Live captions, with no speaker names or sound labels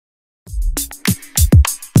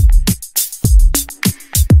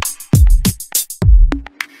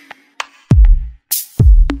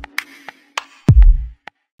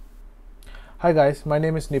Hi guys, my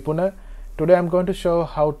name is Nipuna. Today I'm going to show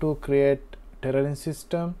how to create terrain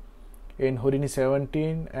system in Houdini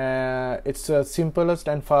 17. It's the simplest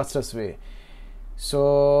and fastest way.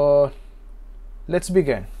 So let's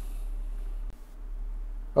begin.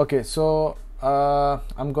 Okay, so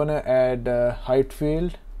I'm gonna add height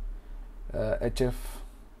field, HF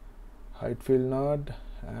height field node,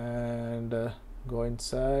 and go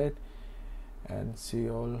inside and see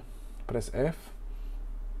all. Press F.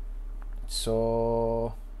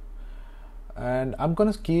 So, and I'm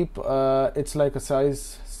gonna keep it's like a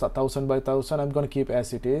size 1000 by 1000. I'm gonna keep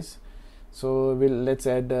as it is. So let's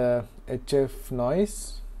add HF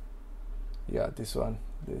noise. Yeah, this one.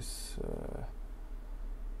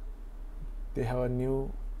 They have a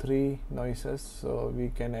new 3 noises, so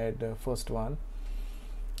we can add the first one.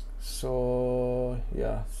 So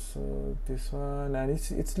yeah, so this one, and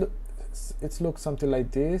it's looks something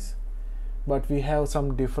like this, but we have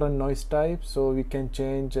some different noise types, so we can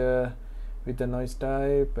change with the noise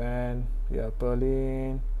type. And yeah,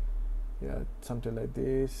 Berlin, yeah, something like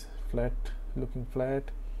this, flat, looking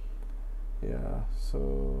flat. Yeah,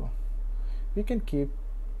 so we can keep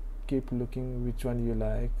looking which one you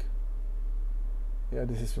like. Yeah,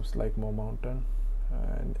 this is just like more mountain.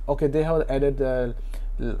 And okay, they have added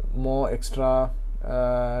more extra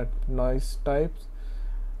noise types,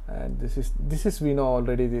 and this is we know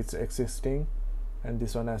already it's existing, and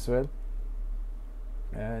this one as well.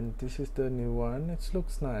 And this is the new one. It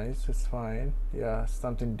looks nice, it's fine. Yeah,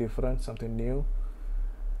 something different, something new.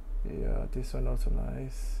 Yeah, this one also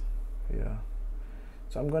nice. Yeah,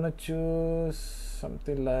 so I'm gonna choose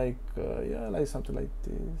something like yeah, like something like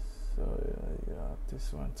this. So yeah,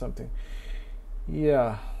 this one, something.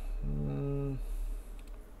 Yeah,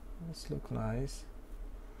 this look nice.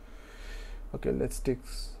 Okay, let's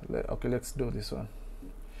do this one.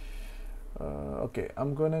 Okay,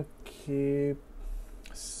 I'm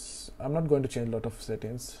not going to change a lot of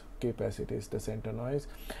settings. Keep as it is, the center noise.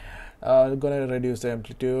 I'm gonna reduce the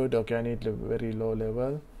amplitude. Okay, I need a very low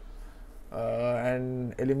level.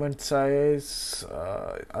 And element size,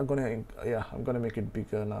 I'm gonna make it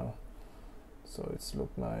bigger now, so it's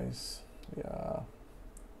look nice. Yeah,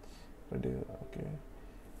 okay.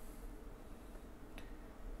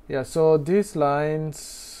 Yeah, so these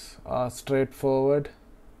lines are straightforward,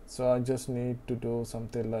 so I just need to do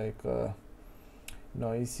something like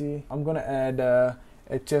noisy. I'm gonna add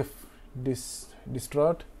HF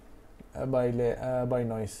distort by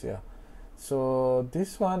noise. Yeah, so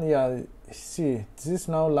this one, yeah, see, this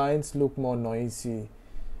now lines look more noisy.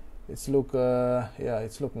 It's look yeah,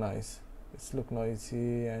 it's look nice. It's look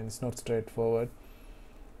noisy and it's not straightforward.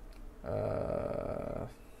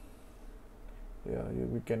 Yeah,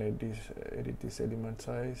 we can edit this element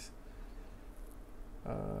size.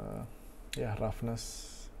 Yeah,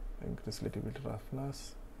 roughness, increase a little bit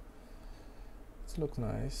roughness. It looks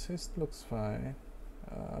nice, it looks fine.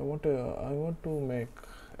 I want to make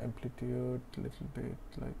amplitude a little bit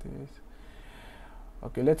like this.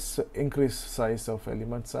 Okay, let's increase size of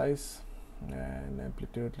element size and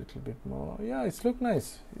amplitude a little bit more. Yeah, it's look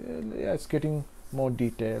nice. Yeah, it's getting more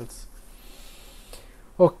details.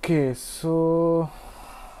 Okay, so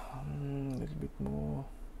a little bit more.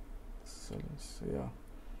 So yeah,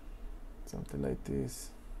 something like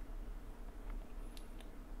this.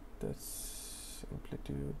 That's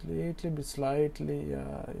amplitude little bit slightly.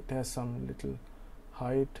 Yeah, it has some little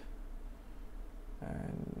height,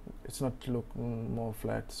 and it's not look more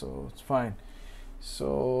flat, so it's fine.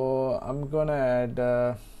 So I'm gonna add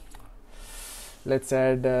let's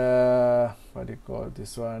add what do you call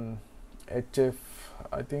this one, HF,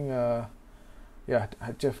 I think yeah,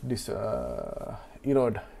 HF this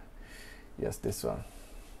erode. Yes, this one.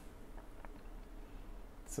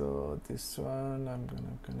 So this one, I'm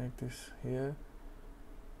gonna connect this here,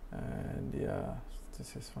 and yeah,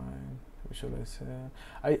 this is fine. Visualization,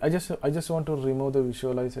 I just want to remove the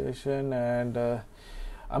visualization, and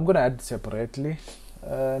I'm gonna add separately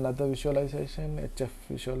another visualization, HF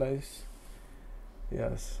visualize.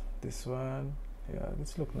 Yes, this one. Yeah,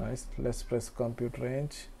 this look nice. Let's press compute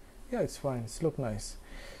range. Yeah, it's fine, it's look nice.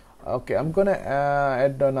 Okay, I'm gonna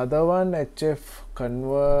add another one, HF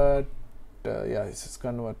convert. Yeah, this is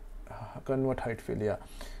convert height field. Yeah,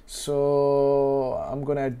 so I'm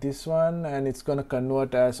gonna add this one, and it's gonna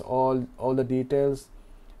convert as all the details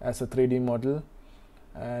as a 3D model,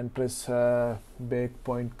 and press bake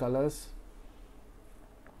point colors.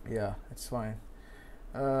 Yeah, it's fine.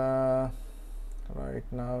 Right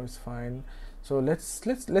now it's fine. So let's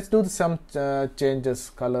do some changes,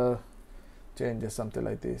 color changes, something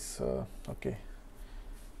like this. Okay,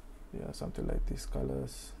 yeah, something like these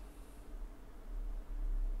colors.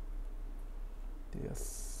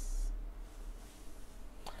 Yes,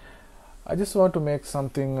 I just want to make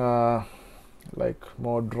something like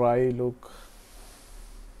more dry look,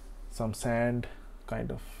 some sand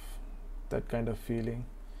kind of, that kind of feeling.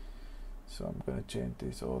 So I'm gonna change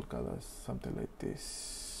these all colors, something like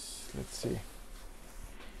this. Let's see.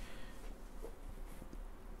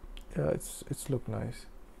 Yeah, it's look nice.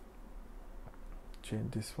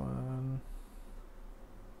 Change this one.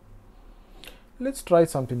 Let's try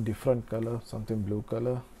something different color, something blue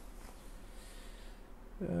color.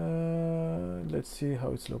 Let's see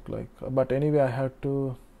how it's look like. But anyway, I have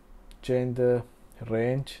to change the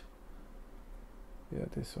range. Yeah,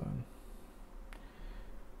 this one.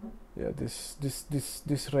 Yeah,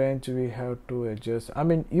 this range we have to adjust. I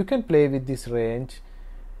mean, you can play with this range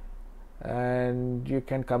and you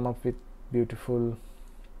can come up with beautiful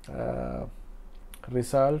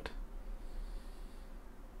result.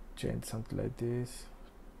 Change something like this,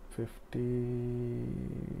 50.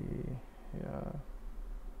 Yeah,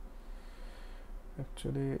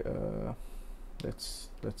 actually let's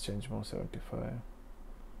change more, 75.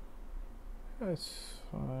 That's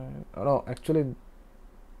fine. Oh, no, actually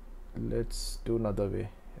let's do another way.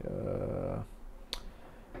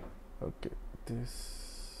 Okay, this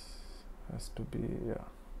has to be, yeah,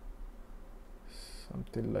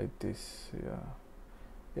 something like this.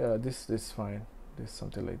 Yeah, this is fine. This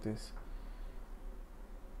something like this.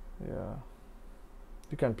 Yeah,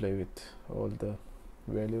 you can play with all the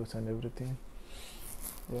values and everything.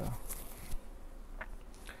 Yeah,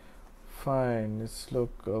 fine, it's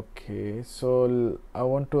look okay. So I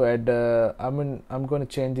want to add I'm going to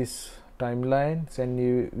change this timeline,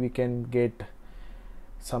 and we can get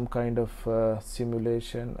some kind of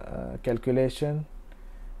simulation calculation,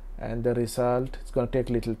 and the result, it's going to take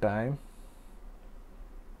little time.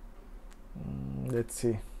 Let's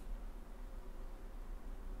see.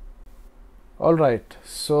 All right,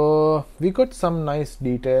 so we got some nice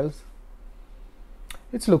details.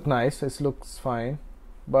 It's look nice, it looks fine,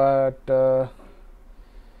 but I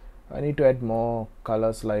need to add more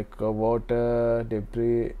colors like water,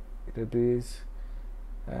 debris,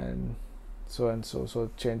 and so. So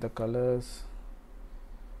change the colors.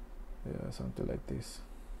 Yeah, something like this.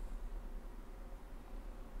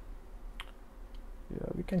 Yeah,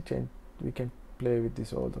 we can change. We can play with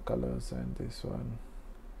this, all the colors, and this one.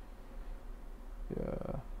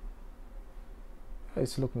 Yeah,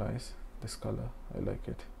 it's look nice, this color, I like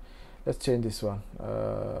it. Let's change this one.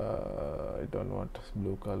 I don't want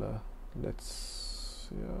blue color. Let's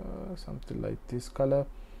something like this color.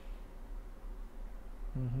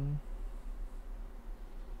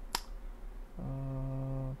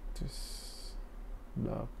 This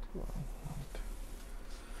black one.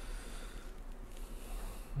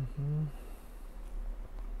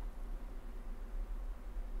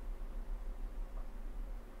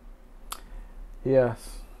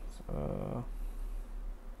 Yes.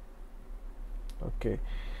 Okay,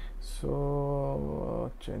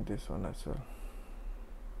 so change this one as well.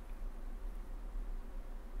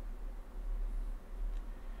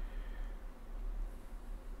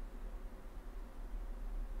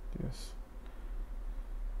 Yes,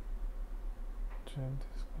 change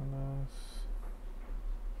this colors.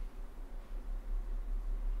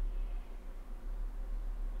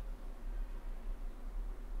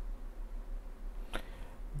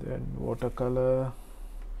 Then watercolor,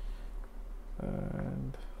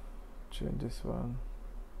 and change this one.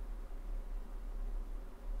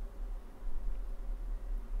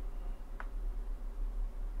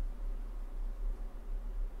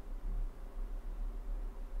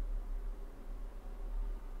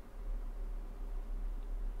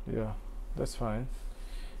 Yeah, that's fine.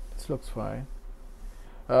 This looks fine.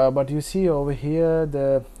 But you see over here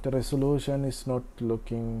the resolution is not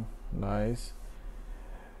looking nice.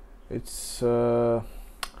 It's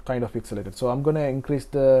kind of pixelated, so I'm gonna increase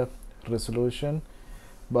the resolution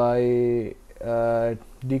by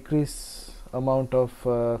decrease amount of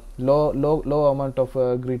low amount of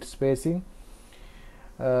grid spacing.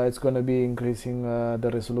 It's gonna be increasing the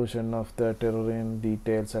resolution of the terrain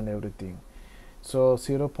details and everything. So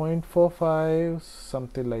 0.45,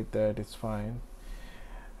 something like that, is fine.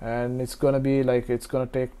 And it's gonna be like, it's gonna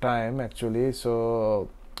take time actually. So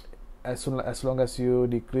as long as you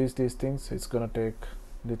decrease these things, it's gonna take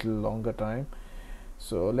little longer time.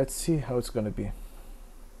 So let's see how it's gonna be.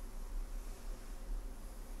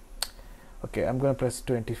 Okay, I'm gonna press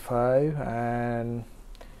 25 and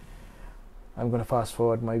I'm gonna fast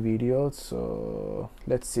forward my videos. So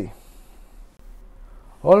let's see.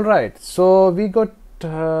 All right, so we got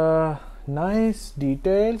nice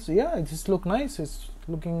details. Yeah, it just look nice. It's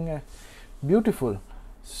looking beautiful.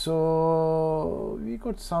 So we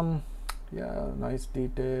got some nice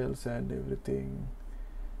details and everything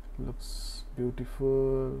looks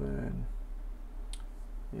beautiful. And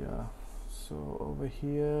so over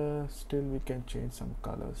here still we can change some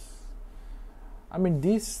colors. I mean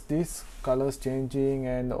these colors changing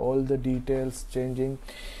and all the details changing,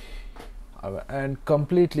 and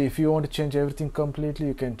completely, if you want to change everything completely,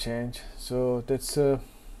 you can change. So that's a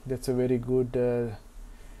very good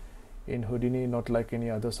in Houdini, not like any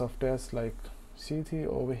other softwares. Like see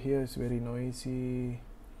over here is very noisy,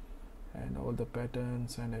 and all the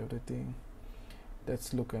patterns and everything,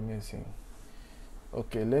 that's look amazing.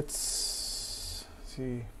 Okay, let's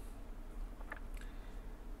see.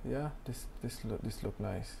 This look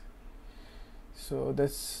nice. So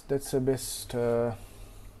that's the best.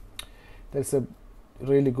 That's a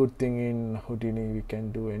really good thing in Houdini. We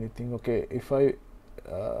can do anything. Okay, if I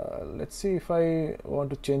let's see, if I want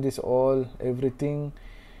to change this everything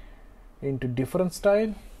into different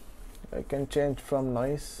style, I can change from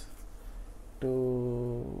noise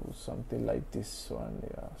to something like this one.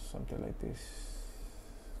 Something like this.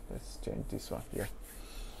 Let's change this one.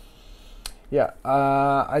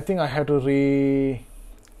 I think I have to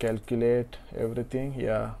recalculate everything.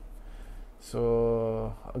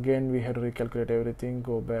 So again we have to recalculate everything,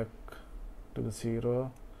 go back to the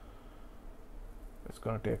 0. It's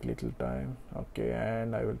gonna take little time. Okay,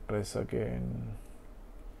 and I will press again.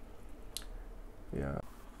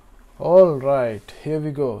 All right, here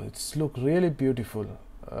we go. It's look really beautiful.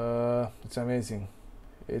 It's amazing.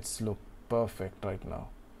 It's look perfect right now.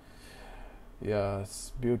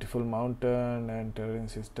 It's beautiful mountain and terrain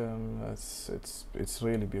system. It's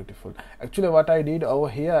really beautiful. Actually, what I did over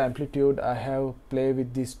here, amplitude, I have played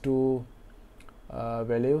with these two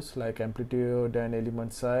values, like amplitude and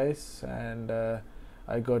element size, and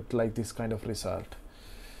I got like this kind of result.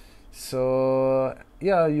 So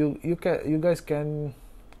you guys can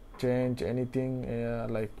change anything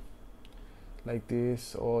like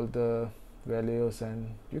this, all the values,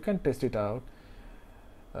 and you can test it out.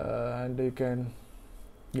 And you can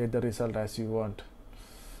get the result as you want.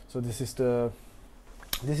 So this is the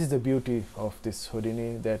beauty of this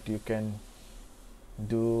Houdini, that you can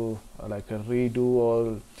do like a redo,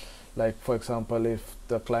 or like for example, if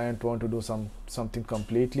the client want to do something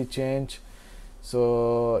completely change,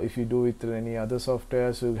 so if you do with any other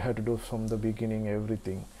software, so you have to do from the beginning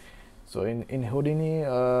everything. So in Houdini,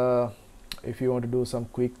 if you want to do some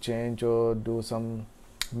quick change or do some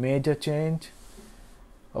major change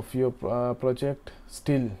of your project,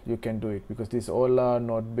 still you can do it, because these all are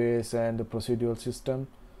node based and the procedural system.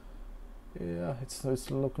 It's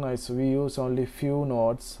look nice. We use only few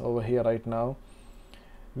nodes over here right now.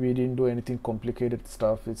 We didn't do anything complicated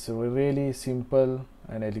stuff. It's really simple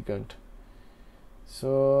and elegant.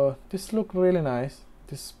 So this look really nice.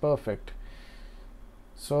 This is perfect.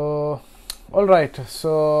 So all right,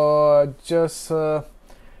 so just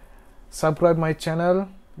subscribe my channel,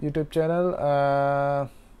 YouTube channel,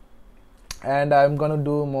 and I'm gonna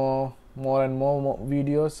do more and more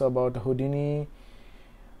videos about Houdini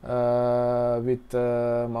with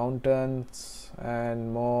mountains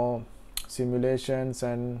and more simulations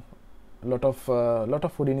and lot of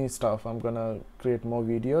Houdini stuff. I'm gonna create more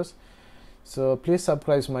videos, so please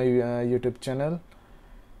subscribe my YouTube channel,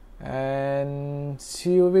 and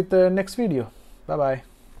see you with the next video. Bye bye.